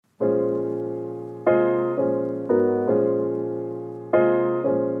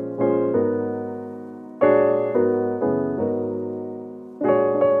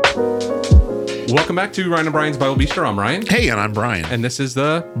back to Ryan and Brian's Bible Bistro. I'm Ryan. Hey, and I'm Brian. And this is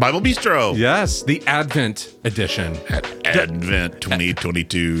the Bible Bistro. Yes, the Advent edition. Advent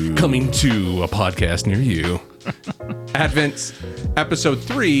 2022. Coming to a podcast near you. Advent episode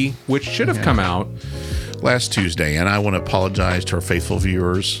 3, which should have come out last Tuesday, and I want to apologize to our faithful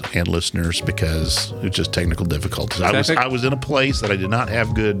viewers and listeners because it was just technical difficulties. I was in a place that I did not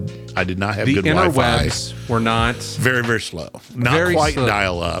have good the Wi-Fi. interwebs were not Very, very slow. Not very quite slow.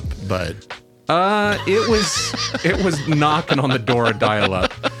 dial up, but it was knocking on the door of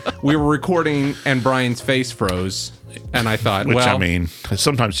dial-up. We were recording and Brian's face froze, and I thought, which well, I mean,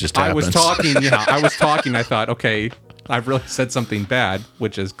 sometimes just happens. I was talking. I thought, okay, I've really said something bad,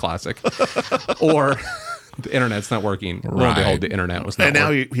 which is classic, or the internet's not working. Lo and behold, the internet was not and now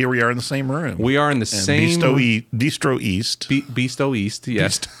working. here we are in the same room. We are in the same Bistro East. Bistro East,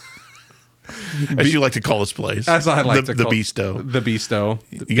 yes. As you like to call this place. As I like to the call Bistro. The Bistro.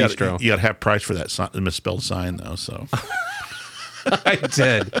 You got to have price for that misspelled sign, though. So I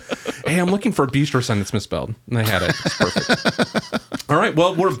did. Hey, I'm looking for a bistro sign that's misspelled. And I had it. It's perfect. All right.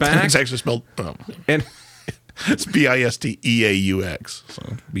 Well, we're back. It's actually spelled. And it's Bisteaux. So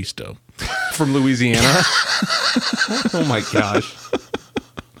Bistro. From Louisiana. Oh my gosh.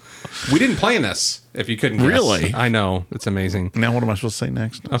 We didn't plan this, if you couldn't guess. Really? I know. It's amazing. Now what am I supposed to say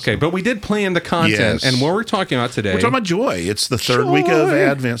next? Okay, but we did plan the content. Yes. And what we're talking about today. We're talking about joy. It's the third week of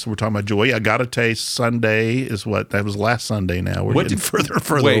Advent, so we're talking about joy. Agate Sunday is what that was last Sunday. Now we're getting further and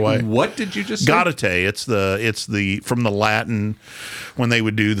further away. What did you just say? Gaudete. It's the from the Latin when they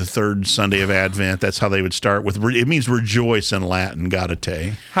would do the third Sunday of Advent. That's how they would start with. It means rejoice in Latin.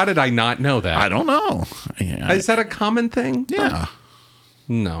 Gaudete. How did I not know that? I don't know. Yeah. Is that a common thing? Yeah.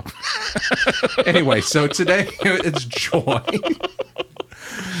 No. Anyway, so today it's joy.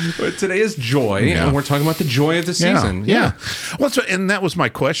 Today is joy, and we're talking about the joy of the season. Yeah. Well, and that was my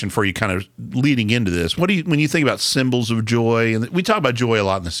question for you, kind of leading into this. What do you, when you think about symbols of joy, and we talk about joy a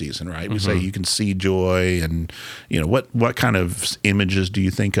lot in the season, right? We say you can see joy, and what kind of images do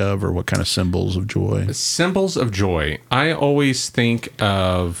you think of, or what kind of symbols of joy? Symbols of joy. I always think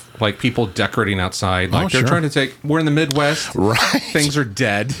of like people decorating outside, like they're trying to take. We're in the Midwest, right? Things are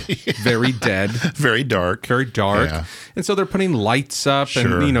dead, very dead, very dark, and so they're putting lights up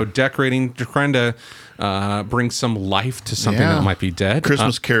and decorating, trying to bring some life to something that might be dead.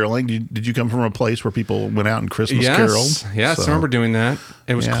 Christmas caroling. Did you come from a place where people went out and Christmas caroled? Yes, I remember doing that.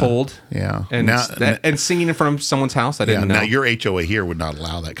 It was cold. Yeah. And singing in front of someone's house. I didn't know. Now, your HOA here would not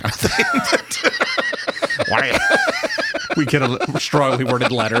allow that kind of thing. Why? We get a strongly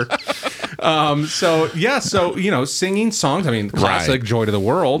worded letter. Singing songs. I mean, classic "Joy to the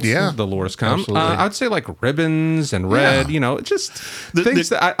World." Yeah, the Lord's come. I'd say like ribbons and red. Just things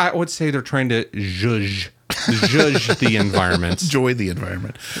that I would say they're trying to judge the environment, joy the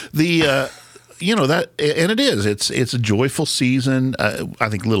environment. That, and it is. It's a joyful season. I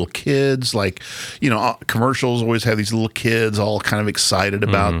think little kids, commercials always have these little kids all kind of excited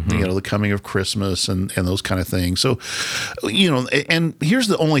about the coming of Christmas and those kind of things. So, and here's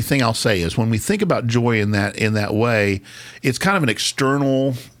the only thing I'll say is when we think about joy in that way, it's kind of an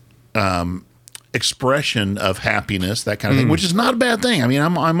external expression of happiness, that kind of thing, which is not a bad thing. I mean,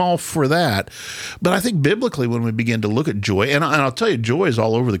 I'm all for that. But I think biblically, when we begin to look at joy, and I'll tell you, joy is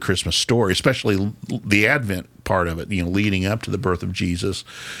all over the Christmas story, especially the Advent part of it, leading up to the birth of Jesus.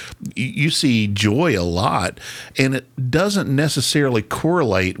 You see joy a lot, and it doesn't necessarily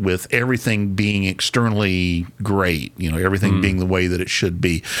correlate with everything being externally great, everything being the way that it should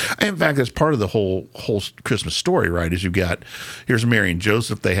be. In fact, that's part of the whole Christmas story, right? Is here's Mary and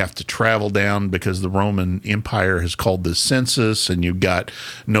Joseph, they have to travel down because the Roman Empire has called this census, and you've got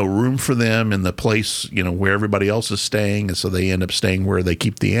no room for them in the place, where everybody else is staying, and so they end up staying where they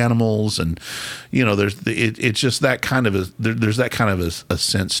keep the animals, and it's just that kind of there's that kind of a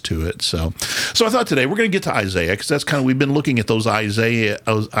sense to it. So I thought today we're going to get to Isaiah, because that's kind of, we've been looking at those Isaiah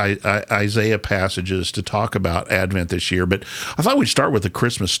passages to talk about Advent this year, but I thought we'd start with the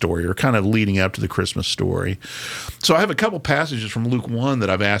Christmas story, or kind of leading up to the Christmas story. So I have a couple passages from Luke 1 that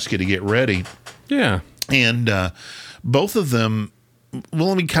I've asked you to get ready. Yeah. And both of them, well,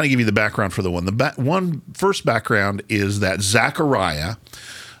 let me kind of give you the background for the one. The first background is that Zechariah,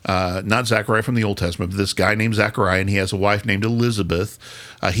 not Zechariah from the Old Testament, but this guy named Zechariah, and he has a wife named Elizabeth.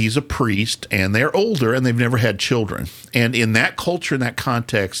 He's a priest, and they're older, and they've never had children. And in that culture, in that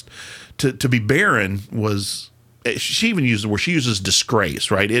context, to be barren was, she even used the word, she uses disgrace,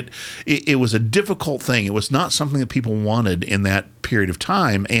 right? It was a difficult thing. It was not something that people wanted in that period of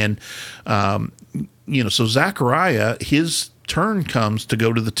time. And, so Zechariah, his turn comes to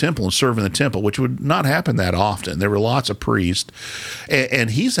go to the temple and serve in the temple, which would not happen that often. There were lots of priests,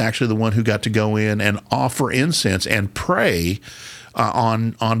 and he's actually the one who got to go in and offer incense and pray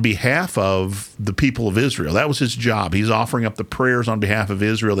on behalf of the people of Israel. That was his job. He's offering up the prayers on behalf of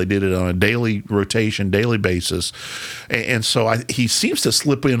Israel. They did it on a daily rotation, daily basis, and so he seems to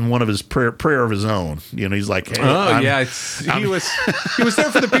slip in one of his prayer of his own. He's like, hey, he was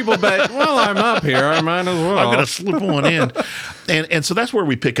there for the people, but I'm up here, I might as well. I'm going to slip one in, and so that's where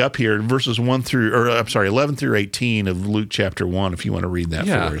we pick up here, verses 11 through 18 of Luke chapter 1. If you want to read that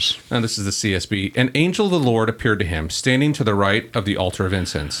for us. And this is the CSB. An angel of the Lord appeared to him, standing to the right of the altar of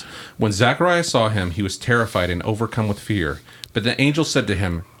incense. When Zacharias saw him, he was terrified and overcome with fear. But the angel said to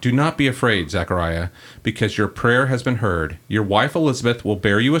him, "Do not be afraid, Zechariah, because your prayer has been heard. Your wife Elizabeth will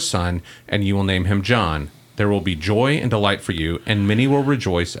bear you a son, and you will name him John. There will be joy and delight for you, and many will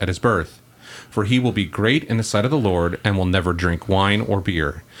rejoice at his birth. For he will be great in the sight of the Lord, and will never drink wine or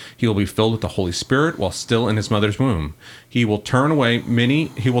beer. He will be filled with the Holy Spirit while still in his mother's womb. He will turn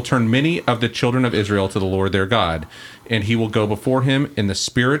many of the children of Israel to the Lord their God, and he will go before him in the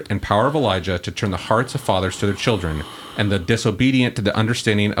spirit and power of Elijah to turn the hearts of fathers to their children, and the disobedient to the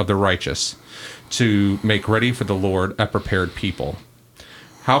understanding of the righteous, to make ready for the Lord a prepared people."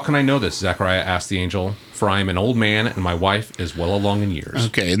 "How can I know this?" Zechariah asked the angel. "For I am an old man, and my wife is well along in years."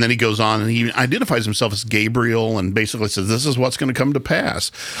 Okay, and then he goes on, and he identifies himself as Gabriel, and basically says, this is what's going to come to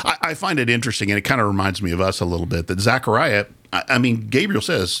pass. I find it interesting, and it kind of reminds me of us a little bit, that Zechariah, Gabriel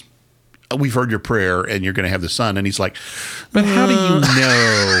says, "We've heard your prayer, and you're going to have the son." And he's like, "But how do you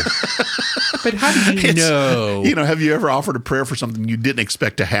know?" But how do you know? Have you ever offered a prayer for something you didn't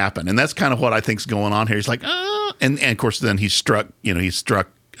expect to happen? And that's kind of what I think's going on here. He's like, and of course, then he's struck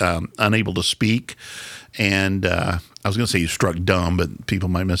unable to speak. And I was going to say he's struck dumb, but people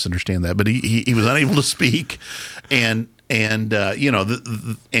might misunderstand that. But he was unable to speak. And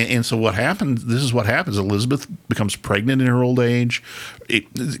so what happened? This is what happens. Elizabeth becomes pregnant in her old age. It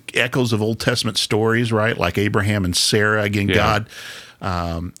echoes of Old Testament stories, right? Like Abraham and Sarah. Again, God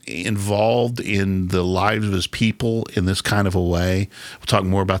involved in the lives of his people in this kind of a way. We'll talk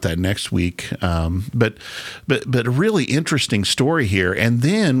more about that next week. But a really interesting story here. And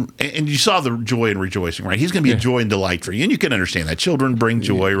then, and you saw the joy and rejoicing, right? He's going to be a joy and delight for you, and you can understand that. Children bring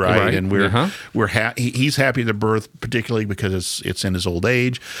joy, right? And he's happy at the birth, particularly because it's in his old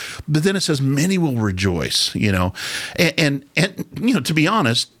age. But then it says many will rejoice, and to be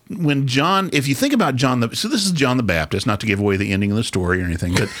honest, when John, if you think about so this is John the Baptist, not to give away the ending of the story or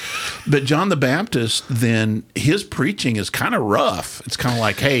anything, but John the Baptist, then his preaching is kind of rough. It's kind of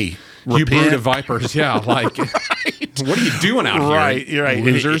like, hey, repent. You brood of vipers, right. What are you doing out here? Right,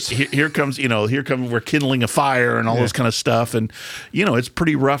 losers. Here comes, we're kindling a fire and all this kind of stuff, and it's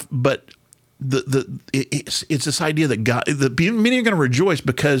pretty rough, but it's this idea that many are going to rejoice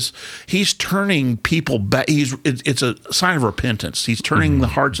because he's turning people back. It's a sign of repentance. He's turning the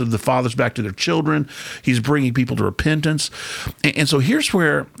hearts of the fathers back to their children. He's bringing people to repentance. And so here's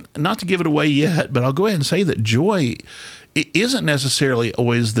where, not to give it away yet, but I'll go ahead and say that joy, it isn't necessarily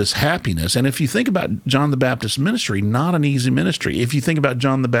always this happiness. And if you think about John the Baptist's ministry, not an easy ministry. If you think about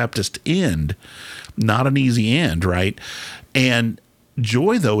John the Baptist's end, not an easy end, right? And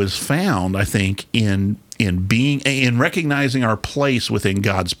joy, though, is found, I think, in recognizing our place within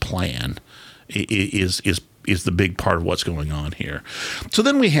God's plan is the big part of what's going on here. So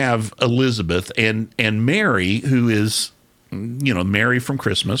then we have Elizabeth and Mary, who is, Mary from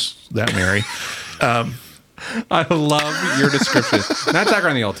Christmas, that Mary. I love your description. Not talking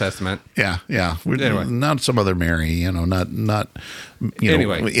in the Old Testament. Yeah. Anyway. Not some other Mary, not.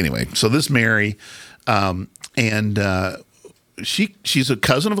 Anyway, so this Mary, she's a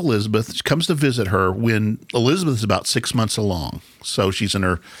cousin of Elizabeth. She comes to visit her when Elizabeth is about 6 months along. So she's in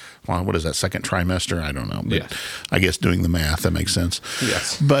her, what is that, second trimester? I don't know. But I guess doing the math, that makes sense.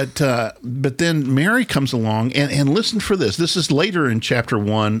 Yes. But then Mary comes along, and listen for this. This is later in chapter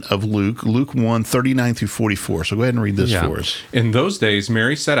 1 of Luke 1, 39 through 44. So go ahead and read this for us. "In those days,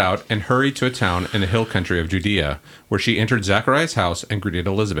 Mary set out and hurried to a town in the hill country of Judea, where she entered Zachariah's house and greeted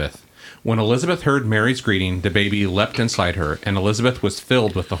Elizabeth. When Elizabeth heard Mary's greeting, the baby leapt inside her, and Elizabeth was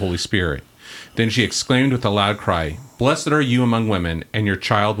filled with the Holy Spirit. Then she exclaimed with a loud cry, 'Blessed are you among women, and your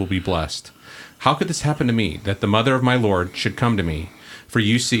child will be blessed. How could this happen to me, that the mother of my Lord should come to me? For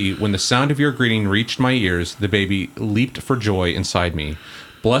you see, when the sound of your greeting reached my ears, the baby leaped for joy inside me.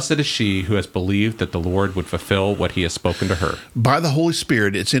 Blessed is she who has believed that the Lord would fulfill what he has spoken to her.'" By the Holy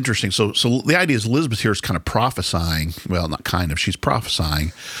Spirit, it's interesting. So the idea is Elizabeth here is kind of prophesying. Well, not kind of. She's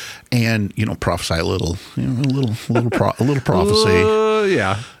prophesying, and prophesy a little prophecy.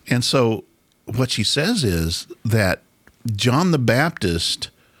 Yeah. And so what she says is that John the Baptist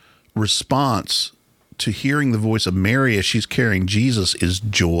response to hearing the voice of Mary as she's carrying Jesus is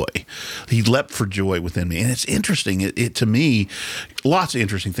joy. He leapt for joy within me. And it's interesting. It to me, lots of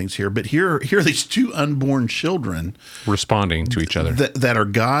interesting things here. But here are these two unborn children responding to each other that are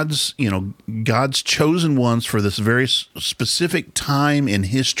God's chosen ones for this very specific time in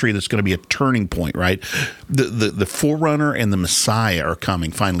history that's going to be a turning point, right? The forerunner and the Messiah are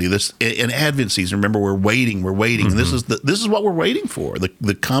coming finally. This in Advent season. Remember, we're waiting, and this is what we're waiting for,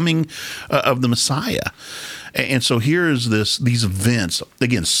 the coming of the Messiah. And so here is these events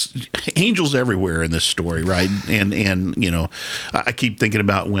again, angels everywhere in this story, right? And I keep thinking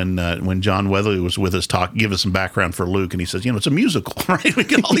about when John Weatherly was with us, give us some background for Luke, and he says, it's a musical, right? We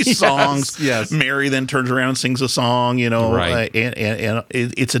get all these songs. Yes. Mary then turns around and sings a song, right. And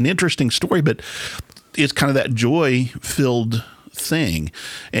it's an interesting story, but it's kind of that joy-filled thing.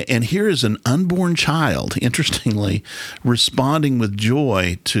 And here is an unborn child, interestingly, responding with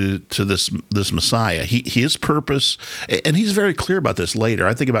joy to this Messiah. His purpose, and he's very clear about this later.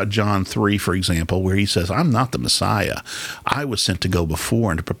 I think about John 3, for example, where he says, I'm not the Messiah. I was sent to go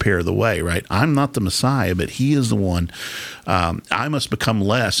before and to prepare the way, right? I'm not the Messiah, but he is the one. I must become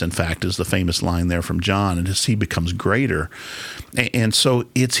less, in fact, is the famous line there from John, and as he becomes greater. And so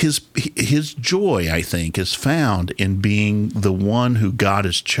it's his joy, I think, is found in being the one who God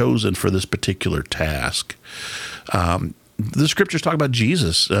has chosen for this particular task. The scriptures talk about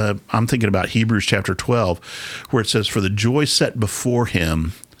Jesus. I'm thinking about Hebrews chapter 12, where it says, for the joy set before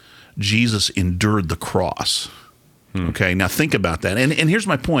him, Jesus endured the cross. Okay, now think about that. And here's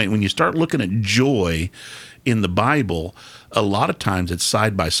my point. When you start looking at joy in the Bible, a lot of times it's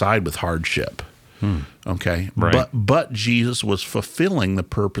side by side with hardship. Okay, right. But Jesus was fulfilling the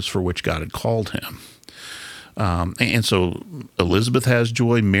purpose for which God had called him. And so Elizabeth has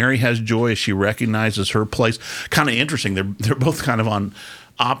joy. Mary has joy as she recognizes her place. Kind of interesting. They're both kind of on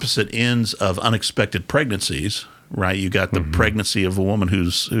opposite ends of unexpected pregnancies, right? You got the pregnancy of a woman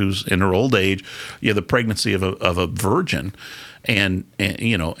who's in her old age. You have the pregnancy of a virgin, and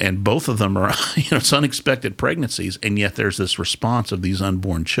both of them are it's unexpected pregnancies, and yet there's this response of these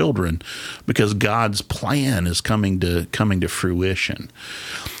unborn children because God's plan is coming to fruition.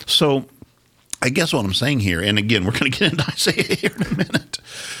 So I guess what I'm saying here, and again, we're going to get into Isaiah here in a minute,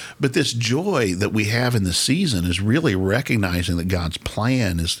 but this joy that we have in the season is really recognizing that God's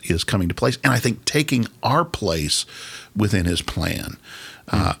plan is coming to place, and I think taking our place within his plan,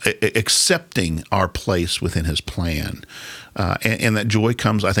 accepting our place within his plan. And that joy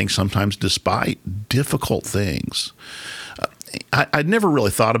comes, I think, sometimes despite difficult things. I'd never really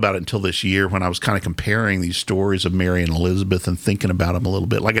thought about it until this year when I was kind of comparing these stories of Mary and Elizabeth and thinking about them a little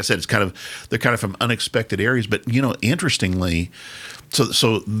bit. Like I said, they're kind of from unexpected areas, but interestingly,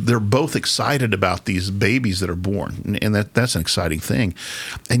 so they're both excited about these babies that are born, and that's an exciting thing.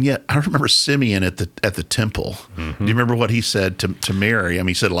 And yet, I remember Simeon at the temple. Do you remember what he said to Mary? I mean,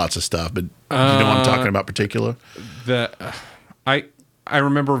 he said lots of stuff, but you know what I'm talking about particular? I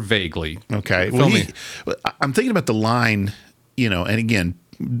remember vaguely. Okay, I'm thinking about the line. And again,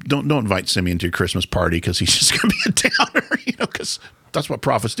 don't invite Simeon to your Christmas party because he's just going to be a downer, because that's what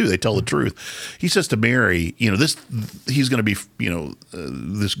prophets do. They tell the truth. He says to Mary, he's going to be,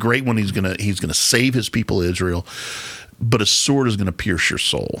 this great one. He's going to save his people Israel, but a sword is going to pierce your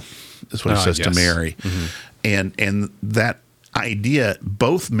soul. That's what he says to Mary. And that idea,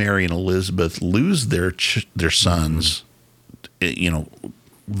 both Mary and Elizabeth lose their sons,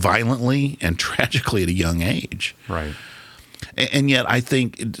 violently and tragically at a young age. Right. And yet I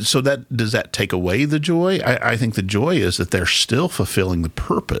think, so does that take away the joy? I think the joy is that they're still fulfilling the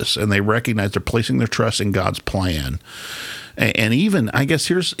purpose, and they recognize they're placing their trust in God's plan. And even, I guess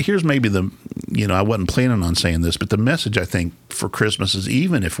here's maybe I wasn't planning on saying this, but the message I think for Christmas is,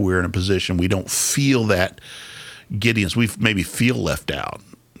 even if we're in a position we don't feel that giddiness, we maybe feel left out.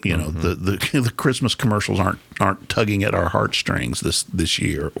 The Christmas commercials aren't tugging at our heartstrings this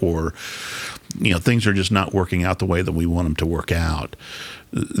year, or things are just not working out the way that we want them to work out.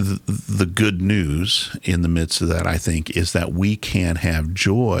 The good news in the midst of that, I think, is that we can have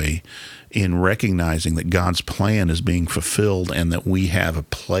joy in recognizing that God's plan is being fulfilled and that we have a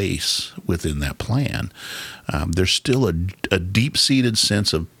place within that plan. There's still a deep-seated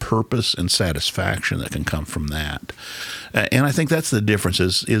sense of purpose and satisfaction that can come from that. And I think that's the difference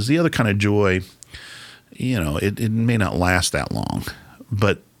is the other kind of joy, it may not last that long,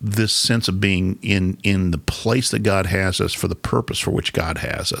 but this sense of being in the place that God has us for the purpose for which God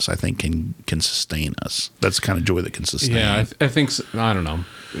has us, I think can sustain us. That's the kind of joy that can sustain. Yeah, I think so. I don't know.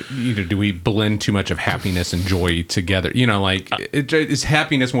 Either do we blend too much of happiness and joy together? Like is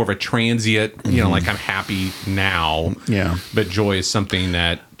happiness more of a transient? Like I'm happy now. Yeah, but joy is something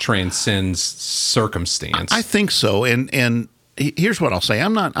that transcends circumstance. I think so, and. Here's what I'll say.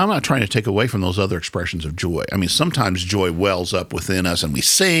 I'm not trying to take away from those other expressions of joy. I mean, sometimes joy wells up within us and we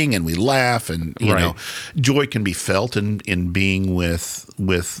sing and we laugh, and you know, joy can be felt in being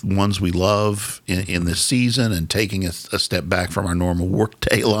with ones we love in this season, and taking a step back from our normal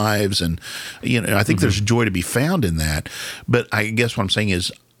workday lives. And I think there's joy to be found in that. But I guess what I'm saying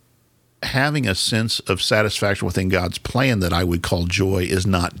is, having a sense of satisfaction within God's plan that I would call joy is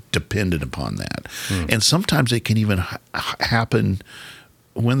not dependent upon that. And sometimes it can even happen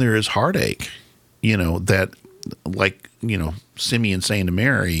when there is heartache, that like, Simeon saying to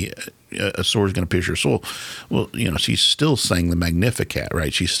Mary, a sword is going to pierce your soul. Well, she still sang the Magnificat,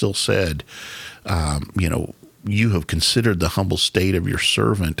 right? She still said, you have considered the humble state of your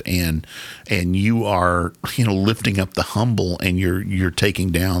servant, and you are, lifting up the humble, and you're taking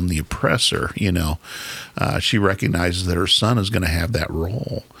down the oppressor. She recognizes that her son is going to have that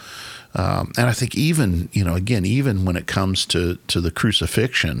role. And I think even when it comes to the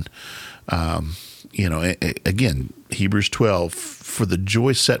crucifixion, again, Hebrews 12, for the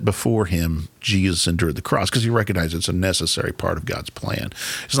joy set before him, Jesus endured the cross, because he recognized it's a necessary part of God's plan.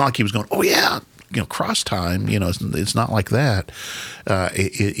 It's not like he was going, oh yeah, cross time. It's not like that.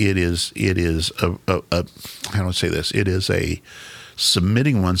 It is a how do I say this? It is a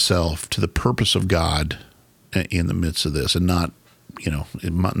submitting oneself to the purpose of God in the midst of this, and not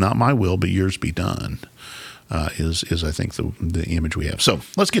my will, but yours be done. Is I think the image we have. So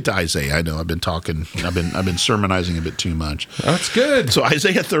let's get to Isaiah. I know I've been talking. I've been sermonizing a bit too much. That's good. So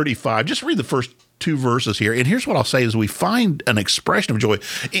Isaiah 35. Just read the first 2 verses here, and here's what I'll say: is we find an expression of joy.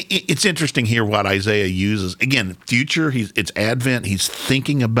 It's interesting here what Isaiah uses. Again, future. It's Advent. He's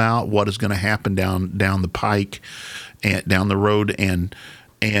thinking about what is going to happen down the pike and down the road, and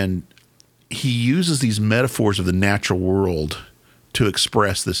he uses these metaphors of the natural world to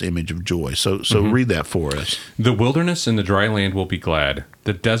express this image of joy. So read that for us. The wilderness and the dry land will be glad.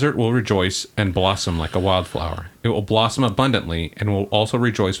 The desert will rejoice and blossom like a wildflower. It will blossom abundantly and will also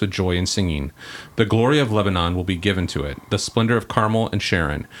rejoice with joy and singing. The glory of Lebanon will be given to it, the splendor of Carmel and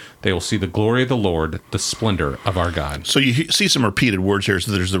Sharon. They will see the glory of the Lord, the splendor of our God. So you see some repeated words here.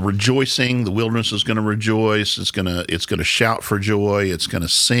 So there's the rejoicing. The wilderness is going to rejoice. It's going to shout for joy. It's going to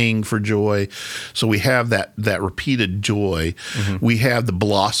sing for joy. So we have that repeated joy. We have the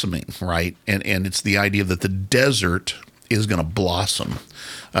blossoming, right? And it's the idea that the desert is going to blossom.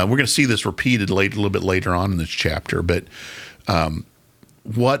 We're going to see this repeated a little bit later on in this chapter, but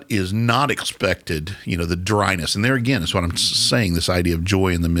what is not expected, the dryness, and there again is what I'm saying, this idea of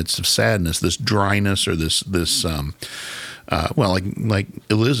joy in the midst of sadness, this dryness, or this like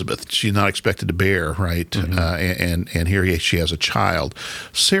Elizabeth, she's not expected to bear, right? And here she has a child.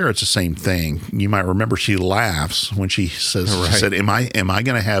 Sarah, it's the same thing. You might remember she laughs when she says, she said, "Am I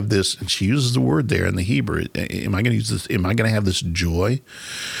going to have this?" And she uses the word there in the Hebrew. Am I going to use this? Am I going to have this joy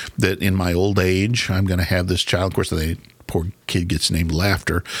that in my old age I'm going to have this child? Of course, the poor kid gets named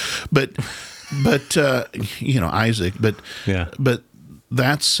Laughter, but Isaac. But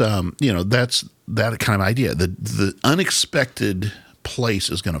that's that's that kind of idea. The unexpected place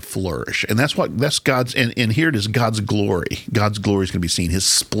is going to flourish, and that's God's. And here it is, God's glory. God's glory is going to be seen. His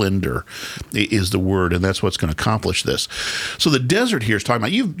splendor is the word, and that's what's going to accomplish this. So the desert here is talking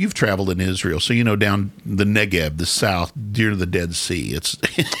about. You've traveled in Israel, so down the Negev, the south, near to the Dead Sea. It's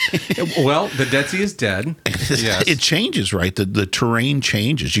well, the Dead Sea is dead. Yes. It changes, right? The terrain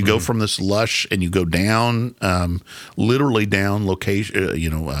changes. You go from this lush, and you go down, literally down location.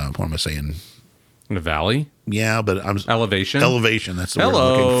 What am I saying? In a valley? Yeah, but I'm elevation. Elevation. That's the word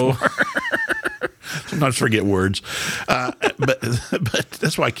I'm looking for. Sometimes forget words, but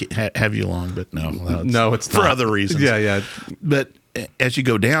that's why I have you along. But no, it's for other reasons. Yeah. But as you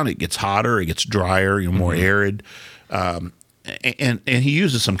go down, it gets hotter, it gets drier, more arid. And he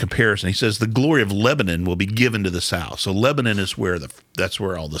uses some comparison. He says the glory of Lebanon will be given to the south. So Lebanon is where that's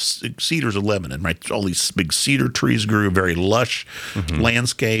where all the cedars of Lebanon, right? All these big cedar trees grew, very lush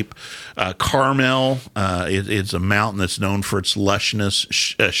landscape. Carmel, it's a mountain that's known for its lushness.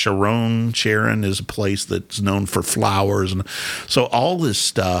 Sharon is a place that's known for flowers, and so all this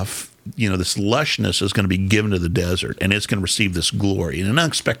stuff. This lushness is going to be given to the desert, and it's going to receive this glory in an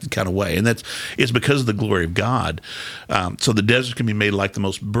unexpected kind of way. And it's because of the glory of God. So the desert can be made like the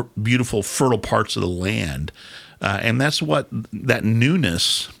most beautiful, fertile parts of the land. And that's what that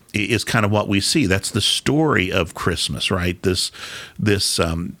newness is kind of what we see. That's the story of Christmas, right? This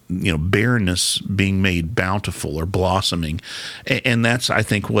barrenness being made bountiful or blossoming, and that's, I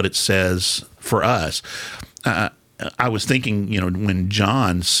think, what it says for us. I was thinking, when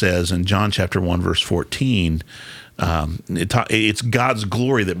John says in John chapter 1 verse 14, it's God's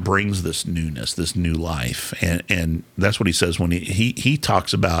glory that brings this newness, this new life, and that's what he says when he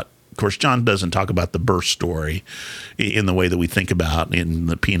talks about. Of course, John doesn't talk about the birth story in the way that we think about in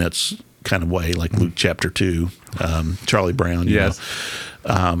the Peanuts kind of way, like Luke chapter 2, Charlie Brown. Yes.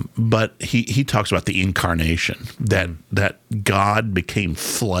 But he talks about the incarnation, that God became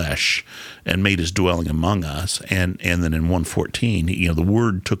flesh and made his dwelling among us. And then in 1:14, the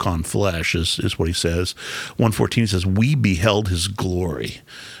Word took on flesh is what he says. 1:14 says, we beheld his glory.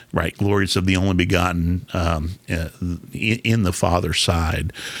 Right, glories of the only begotten in the Father's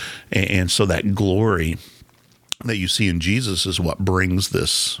side, and so that glory that you see in Jesus is what brings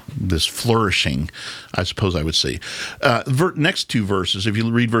this flourishing, I suppose I would say. Next two verses, if you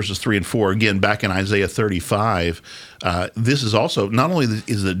read verses 3 and 4, again, back in Isaiah 35, this is also, not only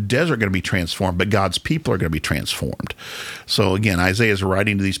is the desert going to be transformed, but God's people are going to be transformed. So again, Isaiah is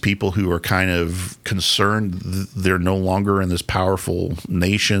writing to these people who are kind of concerned they're no longer in this powerful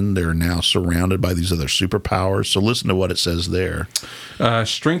nation. They're now surrounded by these other superpowers. So listen to what it says there.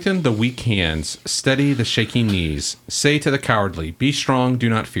 Strengthen the weak hands, steady the shaking knees. Say to the cowardly, be strong, do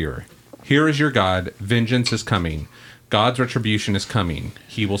not fear. Here is your God, vengeance is coming. God's retribution is coming.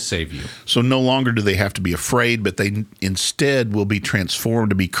 He will save you. So no longer do they have to be afraid, but they instead will be transformed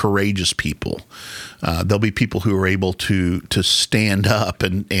to be courageous people. They'll be people who are able to stand up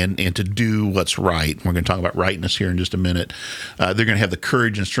and to do what's right. We're going to talk about rightness here in just a minute. They're going to have the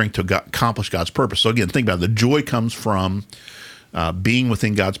courage and strength to accomplish God's purpose. So again, think about it. The joy comes from being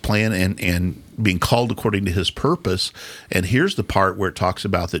within God's plan and being called according to his purpose. And here's the part where it talks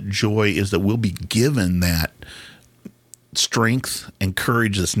about that joy is that we'll be given that strength and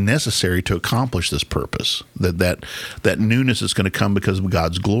courage that's necessary to accomplish this purpose. That newness is going to come because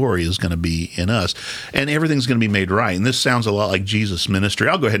God's glory is going to be in us, and everything's going to be made right. And this sounds a lot like Jesus' ministry.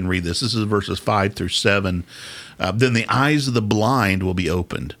 I'll go ahead and read this. This is verses 5 through 7. Then the eyes of the blind will be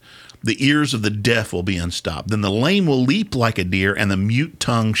opened. The ears of the deaf will be unstopped. Then the lame will leap like a deer, and the mute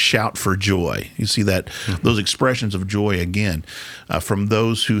tongue shout for joy. You see that those expressions of joy again from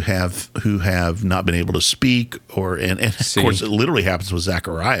those who have not been able to speak, and of course it literally happens with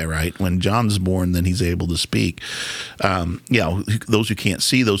Zechariah, right? When John's born, then he's able to speak. Those who can't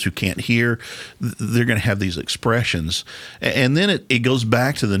see, those who can't hear, they're going to have these expressions, and then it goes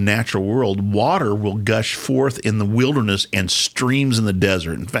back to the natural world. Water will gush forth in the wilderness and streams in the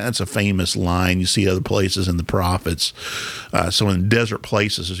desert. In fact, that's a famous line. You see other places in the prophets. So in desert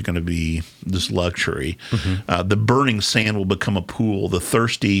places, there's going to be this luxury. The burning sand will become a pool, the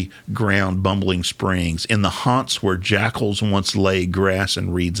thirsty ground bubbling springs. In the haunts where jackals once lay, grass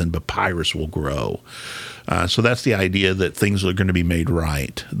and reeds and papyrus will grow. So that's the idea that things are going to be made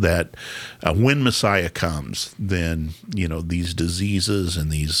right, that when Messiah comes, then, these diseases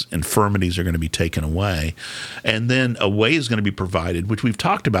and these infirmities are going to be taken away. And then a way is going to be provided, which we've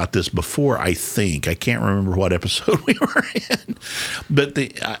talked about this before, I think. I can't remember what episode we were in. But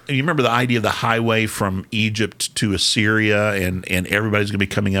you remember the idea of the highway from Egypt to Assyria, and everybody's going to be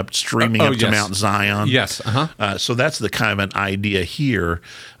coming up, streaming up to Mount Zion? Yes. So that's the kind of an idea here.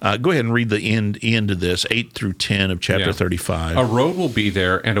 Go ahead and read the end of this, 8 through 10 of chapter 35. A road will be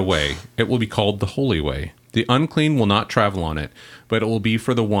there and a way. It will be called the Holy Way. The unclean will not travel on it, but it will be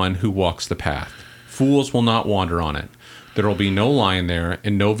for the one who walks the path. Fools will not wander on it. There will be no lion there,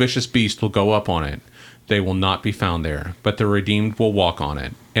 and no vicious beast will go up on it. They will not be found there, but the redeemed will walk on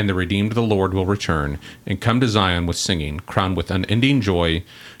it, and the redeemed of the Lord will return and come to Zion with singing, crowned with unending joy.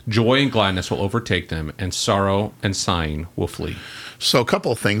 Joy and gladness will overtake them, and sorrow and sighing will flee. So a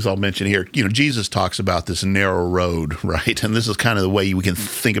couple of things I'll mention here. Jesus talks about this narrow road, right? And this is kind of the way we can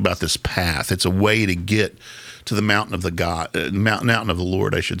think about this path. It's a way to get to the mountain of mountain of the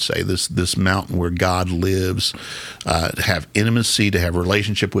Lord, I should say. This mountain where God lives, to have intimacy, to have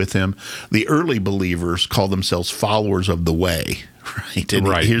relationship with Him. The early believers call themselves followers of the way, right? And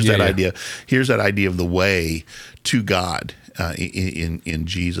here's that idea. Here's that idea of the way to God in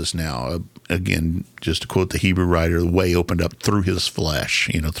Jesus now. Again, just to quote the Hebrew writer, the way opened up through his flesh,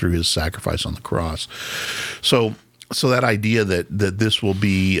 through his sacrifice on the cross. So so that idea that this will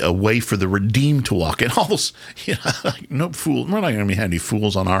be a way for the redeemed to walk, and all those, no fool, we're not going to have any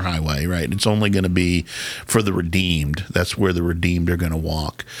fools on our highway, right? It's only going to be for the redeemed. That's where the redeemed are going to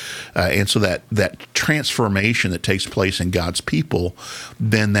walk, and so that transformation that takes place in God's people,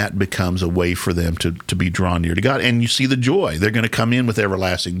 then that becomes a way for them to be drawn near to God. And you see the joy; they're going to come in with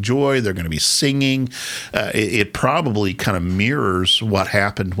everlasting joy. They're going to be singing. It probably kind of mirrors what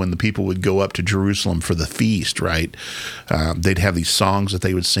happened when the people would go up to Jerusalem for the feast, right? They'd have these songs that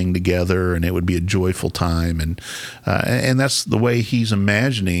they would sing together, and it would be a joyful time, and that's the way he's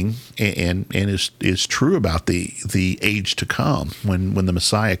imagining, and is true about the age to come when the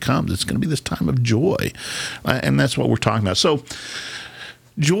Messiah comes. It's going to be this time of joy, and that's what we're talking about. So,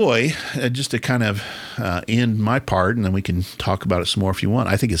 joy, just to kind of end my part, and then we can talk about it some more if you want.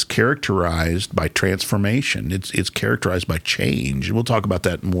 I think is characterized by transformation. It's characterized by change. We'll talk about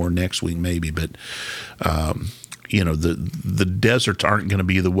that more next week, maybe, but. The deserts aren't going to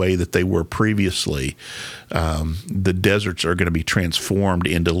be the way that they were previously. The deserts are going to be transformed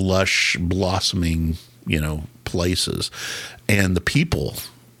into lush, blossoming, places. And the people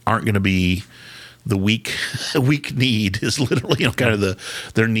aren't going to be the weak need is literally, kind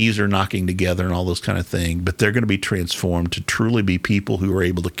of their knees are knocking together and all those kind of things. But they're going to be transformed to truly be people who are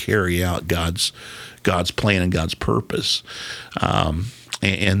able to carry out God's plan and God's purpose. And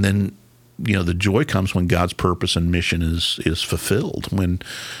then, the joy comes when God's purpose and mission is fulfilled,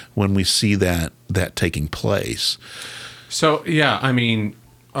 when we see that taking place. So, yeah, I mean,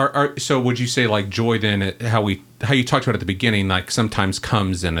 so would you say like joy then, how you talked about at the beginning, like sometimes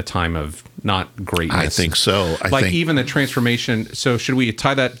comes in a time of not greatness? I think so. I think even the transformation. So should we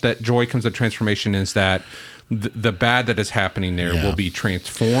tie that joy comes to transformation is that the bad that is happening there will be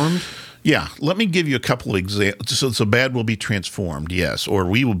transformed? Yeah, let me give you a couple of examples. So bad will be transformed, yes, or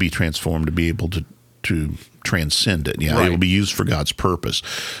we will be transformed to be able to transcend it. Yeah, right. It will be used for God's purpose.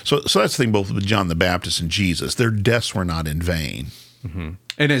 So that's the thing, both with John the Baptist and Jesus. Their deaths were not in vain. Mm-hmm.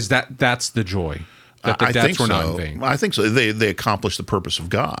 And that's the joy? That the deaths were not in vain? I think so. They accomplished the purpose of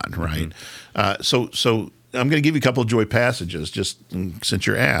God, right? Mm-hmm. So I'm going to give you a couple of joy passages, just since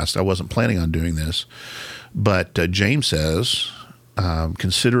you're asked. I wasn't planning on doing this. But James says,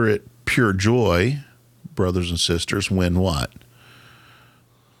 consider it pure joy, brothers and sisters, when what?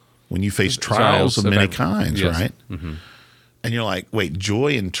 When you face trials of many kinds, yes. Right? Mm-hmm. And you're like, wait,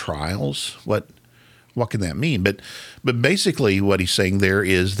 joy in trials? What can that mean? But basically what he's saying there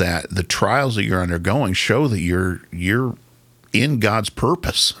is that the trials that you're undergoing show that you're in God's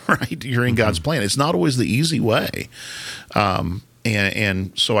purpose, right? You're in God's plan. It's not always the easy way.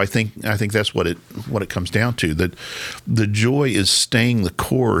 And so I think that's what it comes down to, that the joy is staying the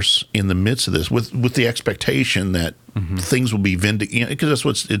course in the midst of this with the expectation that things will be vindicated, because that's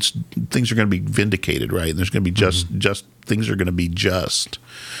what things are going to be vindicated, right? And there's going to be just things are going to be just.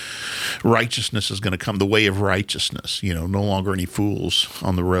 Righteousness is going to come, the way of righteousness, no longer any fools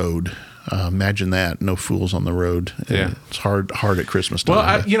on the road. Imagine that, no fools on the road. Yeah. It's hard at Christmas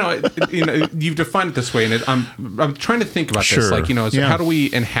time. Well, you've defined it this way, and I'm trying to think about this. Like, how do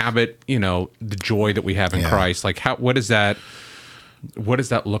we inhabit, the joy that we have in Christ? Like, what does that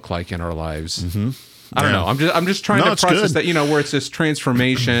look like in our lives? Mm-hmm. I don't know. I'm just trying to process that, where it's this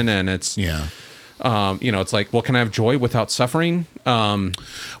transformation and it's it's like, well, can I have joy without suffering? Well,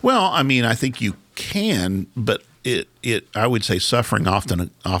 I mean, I think you can, but I would say suffering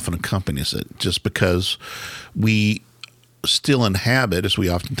often accompanies it, just because we still inhabit, as we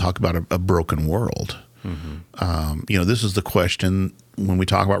often talk about, a broken world. Mm-hmm. This is the question when we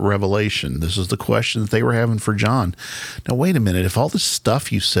talk about Revelation. This is the question that they were having for John. Now, wait a minute. If all this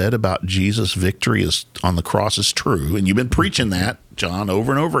stuff you said about Jesus' victory is on the cross is true, and you've been preaching that, John,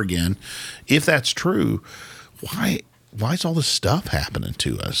 over and over again, if that's true, why is all this stuff happening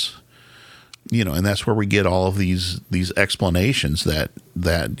to us? And that's where we get all of these explanations that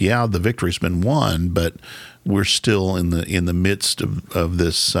the victory's been won, but we're still in the midst of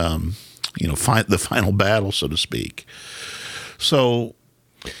this the final battle, so to speak. So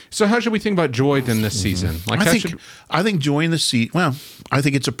how should we think about joy then this season? Like, I think joy in the season. Well, I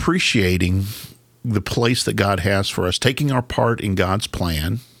think it's appreciating the place that God has for us, taking our part in God's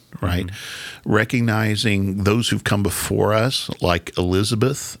plan, right? Mm-hmm. Recognizing those who've come before us, like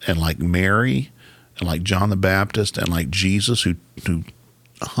Elizabeth and like Mary and like John the Baptist and like Jesus, who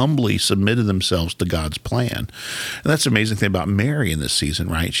humbly submitted themselves to God's plan. And that's the amazing thing about Mary in this season,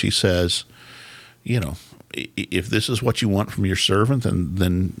 right? She says, if this is what you want from your servant,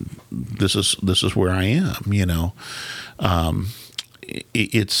 then this is where I am,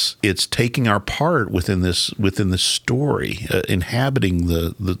 it's taking our part within this story, inhabiting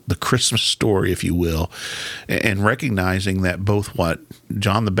the Christmas story, if you will, and recognizing that both what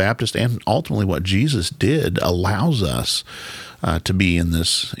John the Baptist and ultimately what Jesus did allows us to be in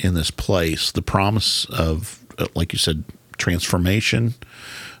this place. The promise of, like you said, transformation,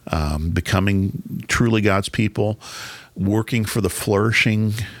 becoming truly God's people, working for the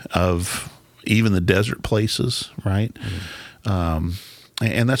flourishing of even the desert places, right?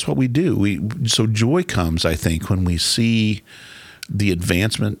 And that's what we do. So joy comes, I think, when we see the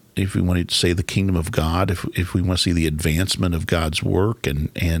advancement, if we wanted to say the kingdom of God, if we want to see the advancement of God's work and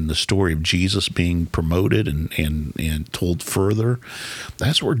the story of Jesus being promoted and told further,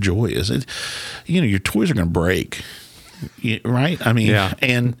 that's where joy is. Your toys are going to break, right? I mean, yeah.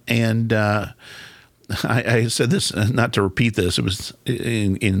 And I said this, not to repeat this, it was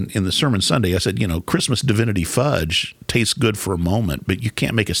in the sermon Sunday. I said, Christmas divinity fudge tastes good for a moment, but you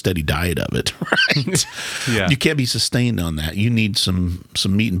can't make a steady diet of it, right? Yeah. You can't be sustained on that. You need some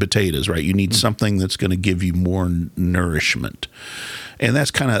meat and potatoes, right? You need something that's going to give you more nourishment. And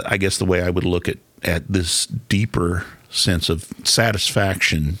that's kind of, I guess, the way I would look at this deeper sense of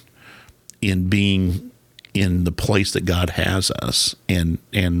satisfaction in being in the place that God has us and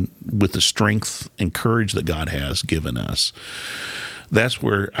with the strength and courage that God has given us. That's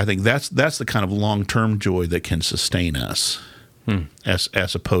where I think that's the kind of long-term joy that can sustain us,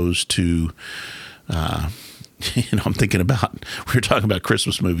 as opposed to, I'm thinking about, we were talking about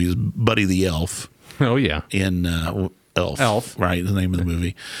Christmas movies, Buddy the Elf. Oh, yeah. In Elf, right? The name of the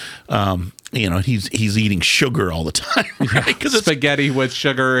movie. He's eating sugar all the time, right? Because spaghetti with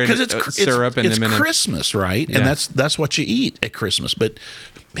sugar and syrup and it's Christmas, right? Yeah. And that's what you eat at Christmas. But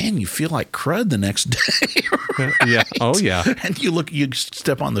man, you feel like crud the next day, right? Yeah. Oh, yeah. And you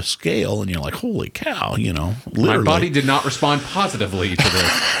step on the scale, and you're like, holy cow! Literally, my body did not respond positively to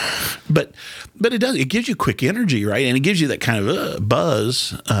this. But it does. It gives you quick energy, right? And it gives you that kind of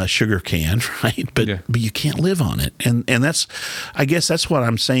buzz, sugar can, right? But you can't live on it, and that's, I guess that's what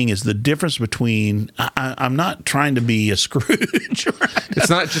I'm saying is the difference between. I'm not trying to be a Scrooge. Right? It's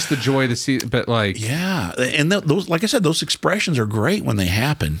not just the joy to see, but and those, like I said, those expressions are great when they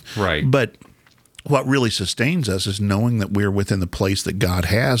happen, right? But what really sustains us is knowing that we're within the place that God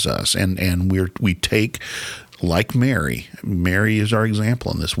has us, and we take. Like Mary is our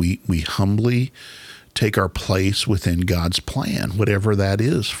example in this. We humbly take our place within God's plan, whatever that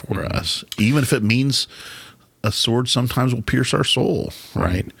is for us, even if it means a sword sometimes will pierce our soul,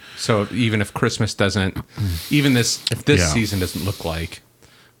 right? So even if Christmas doesn't, if this season doesn't look like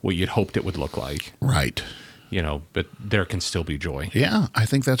what you'd hoped it would look like, right? But there can still be joy. Yeah, I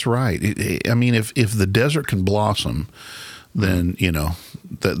think that's right. I mean, if the desert can blossom, then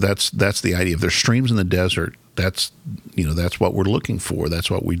that's the idea. If there's streams in the desert, that's what we're looking for.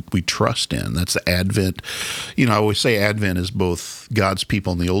 That's what we trust in. That's the Advent. I always say Advent is both God's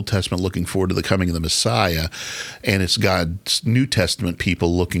people in the Old Testament looking forward to the coming of the Messiah, and it's God's New Testament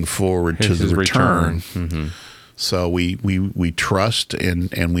people looking forward to the return. Mm-hmm. So we trust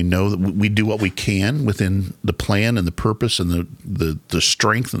and we know that we do what we can within the plan and the purpose and the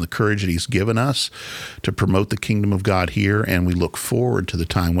strength and the courage that He's given us to promote the kingdom of God here, and we look forward to the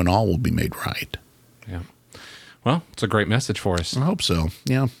time when all will be made right. Yeah. Well, it's a great message for us. I hope so.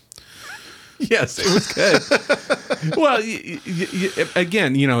 Yeah. Yes, it was good. Well,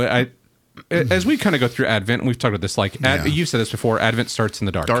 again, as we kind of go through Advent, and we've talked about this, you said this before, Advent starts in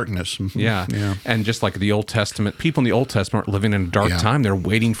the dark. Darkness. Mm-hmm. Yeah. And just like the Old Testament, people in the Old Testament are living in a dark time. They're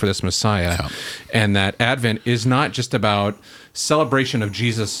waiting for this Messiah. Yeah. And that Advent is not just about celebration of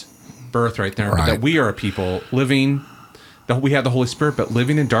Jesus' birth right there, but that we are a people living... We have the Holy Spirit, but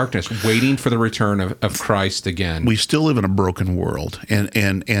living in darkness, waiting for the return of Christ again. We still live in a broken world,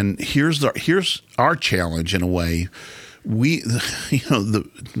 and here's our challenge in a way.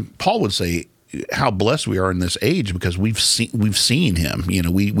 Paul would say how blessed we are in this age because we've seen Him.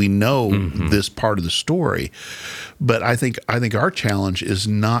 We know this part of the story, but I think our challenge is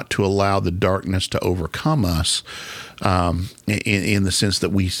not to allow the darkness to overcome us. In the sense that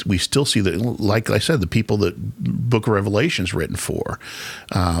we still see that, like I said, the people that Book of Revelation is written for,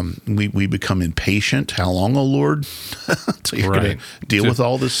 we become impatient. How long, O Lord? So you're going to deal with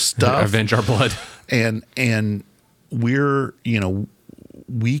all this stuff, avenge our blood, and we're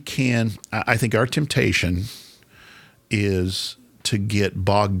we can. I think our temptation is to get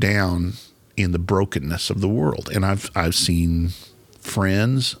bogged down in the brokenness of the world, and I've seen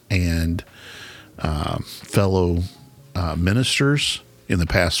friends and fellow ministers in the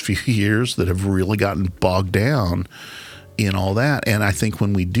past few years that have really gotten bogged down in all that. And I think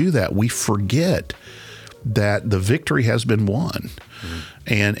when we do that, we forget that the victory has been won.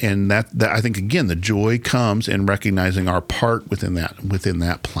 And that I think, again, the joy comes in recognizing our part within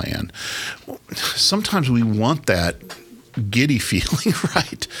that plan. Sometimes we want that giddy feeling,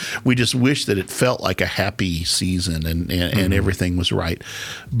 right? We just wish that it felt like a happy season and everything was right.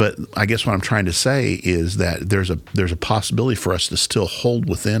 But I guess what I'm trying to say is that there's a possibility for us to still hold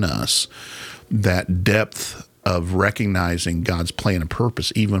within us that depth of recognizing God's plan and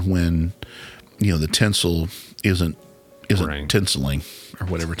purpose, even when the tinsel isn't right. tinseling, or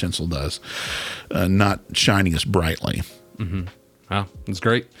whatever tinsel does, not shining as brightly. Mm-hmm. Wow, that's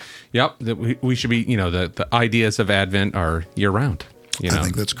great. Yep, we should be, the ideas of Advent are year-round. I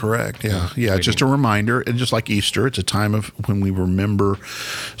think that's correct. Yeah. It's just a reminder, and just like Easter, it's a time of when we remember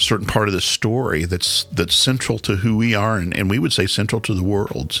a certain part of the story that's central to who we are, and we would say central to the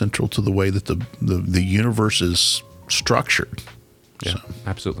world, central to the way that the universe is structured. Yeah,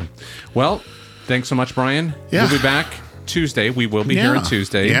 absolutely. Well, thanks so much, Brian. Yeah. We'll be back Tuesday. We will be here on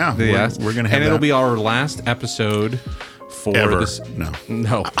Tuesday. Yeah, yes. We're going to have and it'll be our last episode for this. No.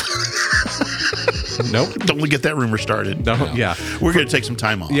 Nope. Don't get that rumor started. No. Yeah. We're going to take some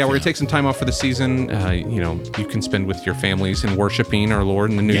time off. Yeah, we're going to take some time off for the season. You can spend with your families and worshiping our Lord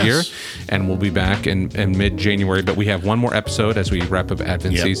in the new year. And we'll be back in mid-January. But we have one more episode as we wrap up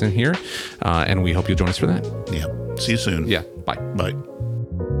Advent season here. And we hope you'll join us for that. Yeah. See you soon. Yeah. Bye. Bye.